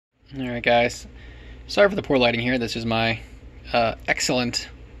Alright guys, sorry for the poor lighting here. This is my excellent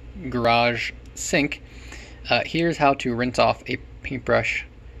garage sink. Here's how to rinse off a paintbrush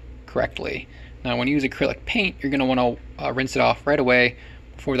correctly. Now when you use acrylic paint, you're going to want to rinse it off right away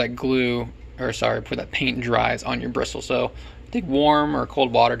before that before that paint dries on your bristle. So take warm or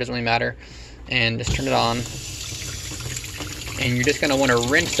cold water, doesn't really matter, and just turn it on. And you're just going to want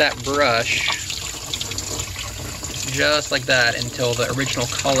to rinse that brush just like that until the original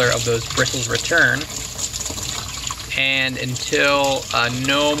color of those bristles return, and until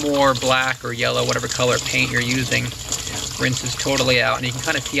no more black or yellow, whatever color paint you're using, rinses totally out. And you can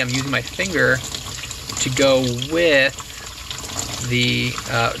kind of see I'm using my finger to go with the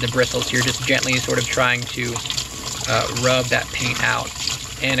bristles. So you're just gently sort of trying to rub that paint out.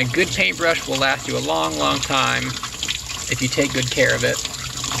 And a good paintbrush will last you a long, long time if you take good care of it.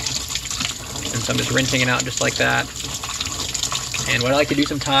 And so I'm just rinsing it out just like that. And what I like to do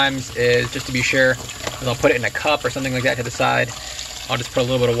sometimes is, just to be sure, is I'll put it in a cup or something like that to the side. I'll just put a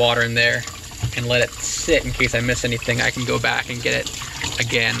little bit of water in there and let it sit in case I miss anything. I can go back and get it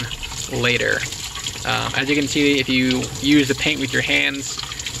again later. As you can see, if you use the paint with your hands,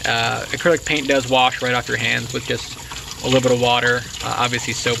 acrylic paint does wash right off your hands with just a little bit of water.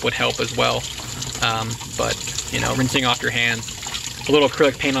 Obviously soap would help as well. But, you know, rinsing off your hands, a little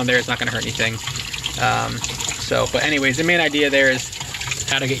acrylic paint on there is not going to hurt anything. But anyways, the main idea there is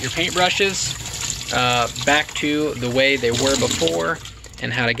how to get your paintbrushes back to the way they were before,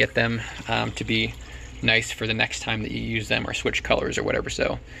 and how to get them to be nice for the next time that you use them or switch colors or whatever.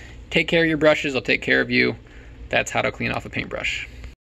 So take care of your brushes, they'll take care of you. That's how to clean off a paintbrush.